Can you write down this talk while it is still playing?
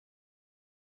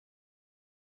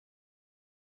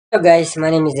Hello guys, my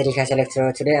name is Rikas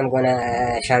Electro. Today I'm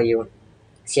gonna show you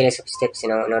series of steps,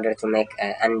 in order to make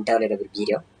an downloadable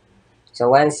video. So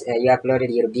once you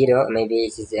uploaded your video, maybe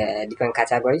it is a different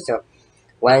category. So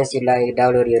once you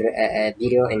download your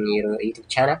video in your YouTube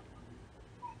channel,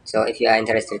 so if you are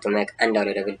interested to make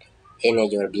undownloadable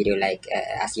image or video like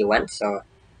as you want, so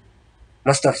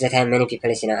most of the time many people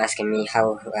is asking me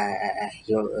how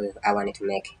I wanted to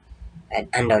make an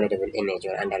undownloadable image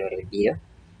or undownloadable video.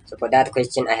 So for that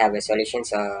question, I have a solution.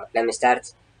 So let me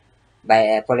start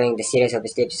by following the series of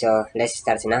steps. So let's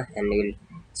start now and we'll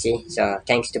see. So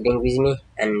thanks to being with me,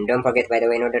 and don't forget, by the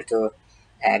way, in order to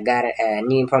get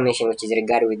new information which is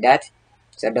regarded with that,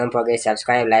 so don't forget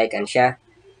subscribe, like, and share.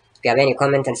 If you have any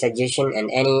comment and suggestion and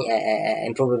any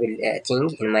improvable thing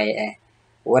in my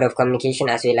word of communication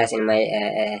as well as in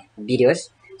my videos,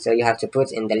 so you have to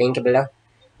put in the link below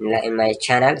in my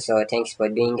channel. So thanks for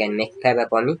doing and make favor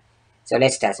for me. So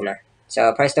let's start now.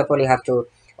 So first of all, you have to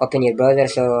open your browser.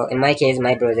 So in my case,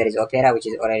 my browser is Opera, which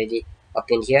is already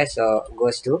opened here. So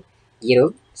goes to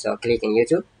YouTube. So click in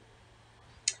YouTube.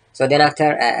 So then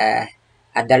after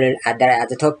at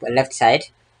the top left side,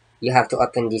 you have to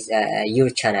open this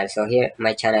your channel. So here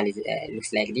my channel is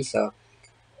looks like this. So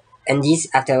and this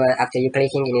after you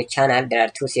clicking in your channel, there are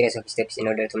two series of steps in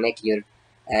order to make your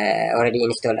already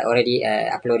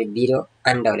uploaded video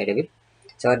undownloadable.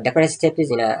 So the first step is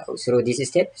through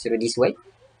this way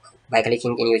by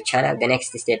clicking in your channel. The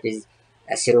next step is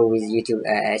through with YouTube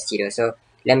Studio. So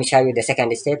let me show you the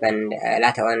second step, and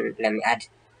later on let me add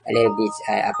a little bit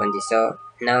upon this. So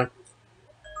now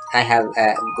I have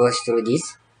goes through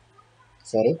this.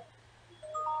 Sorry.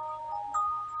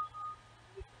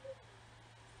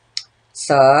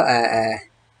 So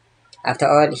after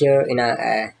all, here in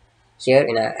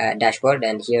a dashboard,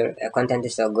 and here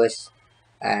content so goes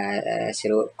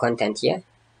through content here.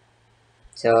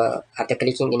 So after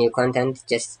clicking in your content,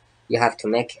 just you have to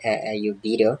make your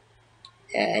video,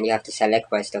 and you have to select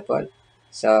first of all.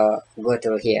 So go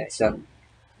through here. So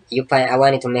you find I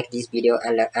wanted to make this video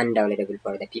undownloadable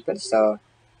for the people. So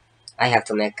I have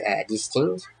to make this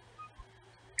thing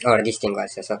or this thing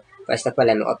also. So first of all,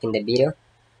 let me open the video.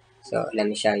 So let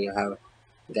me show you how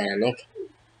gonna make.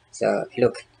 So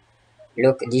look,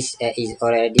 this is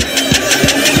already.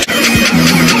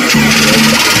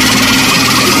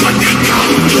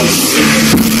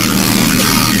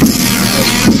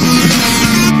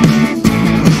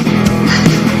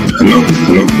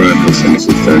 Hello brothers and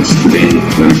sisters. Today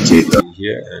we'll check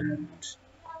here, and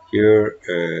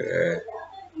here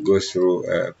go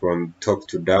through from top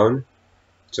to down.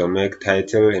 So make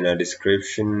title in a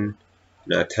description,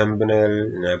 in a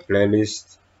thumbnail, in a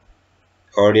playlist,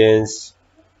 audience,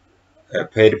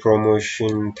 paid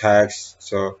promotion, tags.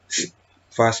 So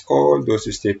fast all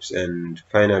those steps, and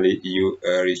finally you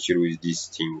reach with this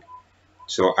thing.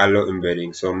 So allow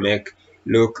embedding. So make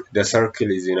look, the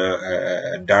circle is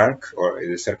dark, or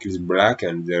the circle is black,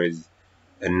 and there is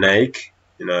a Nike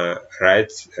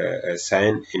right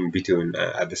sign in between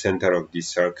at the center of this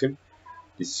circle,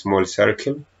 this small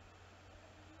circle.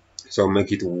 So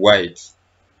make it white.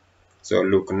 So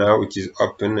look, now it is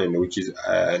open, and which is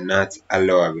not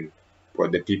allowable for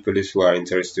the people who are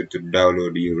interested to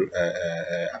download your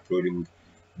uploading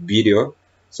video.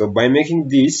 So by making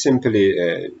this,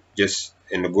 simply just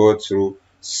go through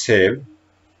save.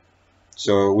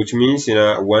 So which means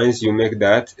once you make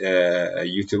that,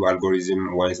 YouTube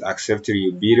algorithm once accept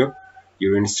your video,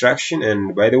 your instruction.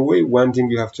 And by the way, one thing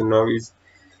you have to know is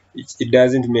it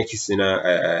doesn't make it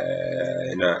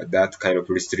that kind of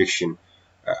restriction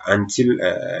until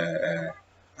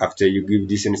after you give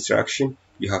this instruction.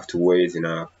 You have to wait 3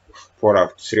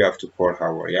 up to 4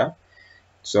 hours. Yeah.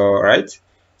 So right,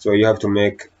 so you have to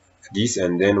make this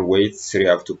and then wait 3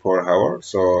 up to 4 hours.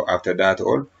 So after that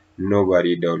all,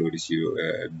 nobody downloads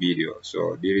your video.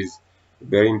 So there is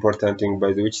very important thing,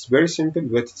 by the way, which is very simple,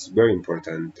 but it's very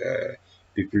important.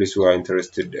 People who are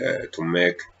interested to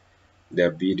make their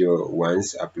video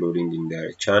once uploading in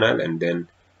their channel, and then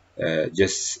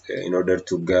just in order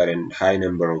to get a high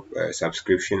number of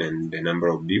subscription and the number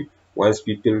of view. Once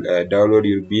people download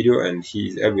your video, and he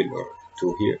is able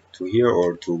to hear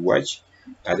or to watch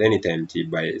at any time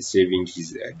by saving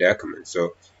his document.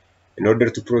 So in order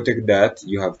to protect that,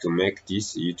 you have to make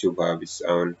this. YouTube have its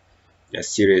own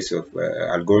series of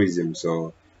algorithms.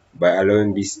 So by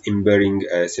allowing this embedding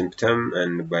symptom,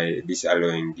 and by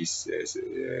disallowing this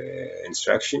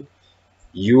instruction,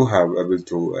 you have able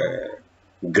to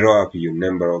grow up your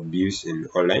number of views in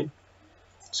online.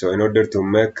 So in order to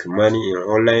make money in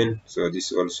online, so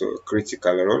this is also a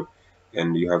critical role,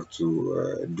 and you have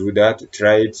to do that.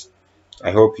 Try it.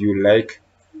 I hope you like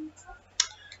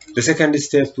The second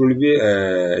step will be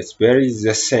it's very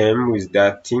the same with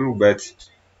that thing, but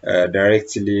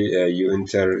directly you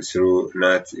enter through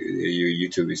not your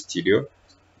YouTube studio.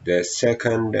 The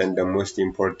second and the most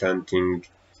important thing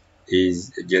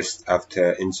is just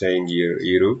after entering your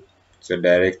YouTube, so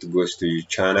direct goes to your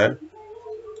channel.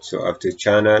 So after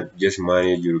channel, just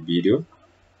manage your video.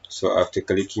 So after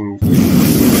clicking that,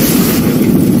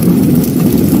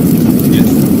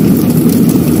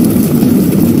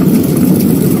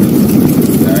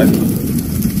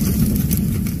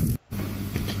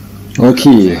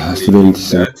 Okay,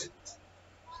 students. that,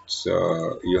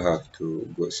 so you have to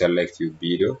go select your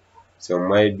video. So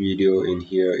my video in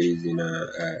here is in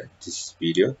this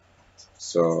video.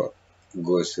 So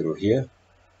go through here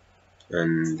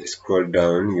and scroll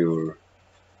down your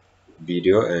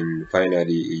video, and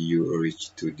finally you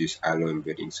reach to this allow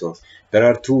embedding. So there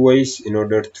are two ways in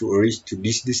order to reach to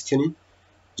this destiny.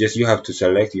 Just you have to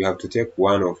select, you have to take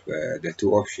one of the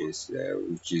two options,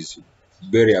 which is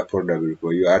very affordable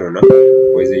for you. I don't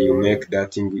know whether you make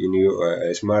that thing in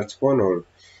your smartphone or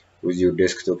with your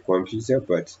desktop computer,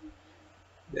 but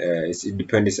it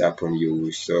depends upon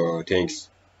you. So thanks.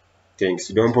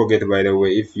 Don't forget, by the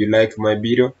way, if you like my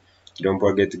video, don't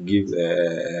forget to give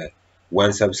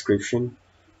one subscription.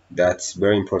 That's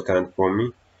very important for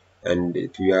me. And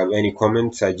if you have any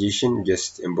comment suggestion,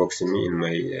 just inbox me in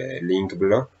my link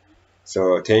below.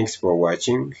 So thanks for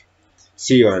watching.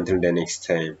 See you until the next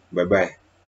time. Bye bye.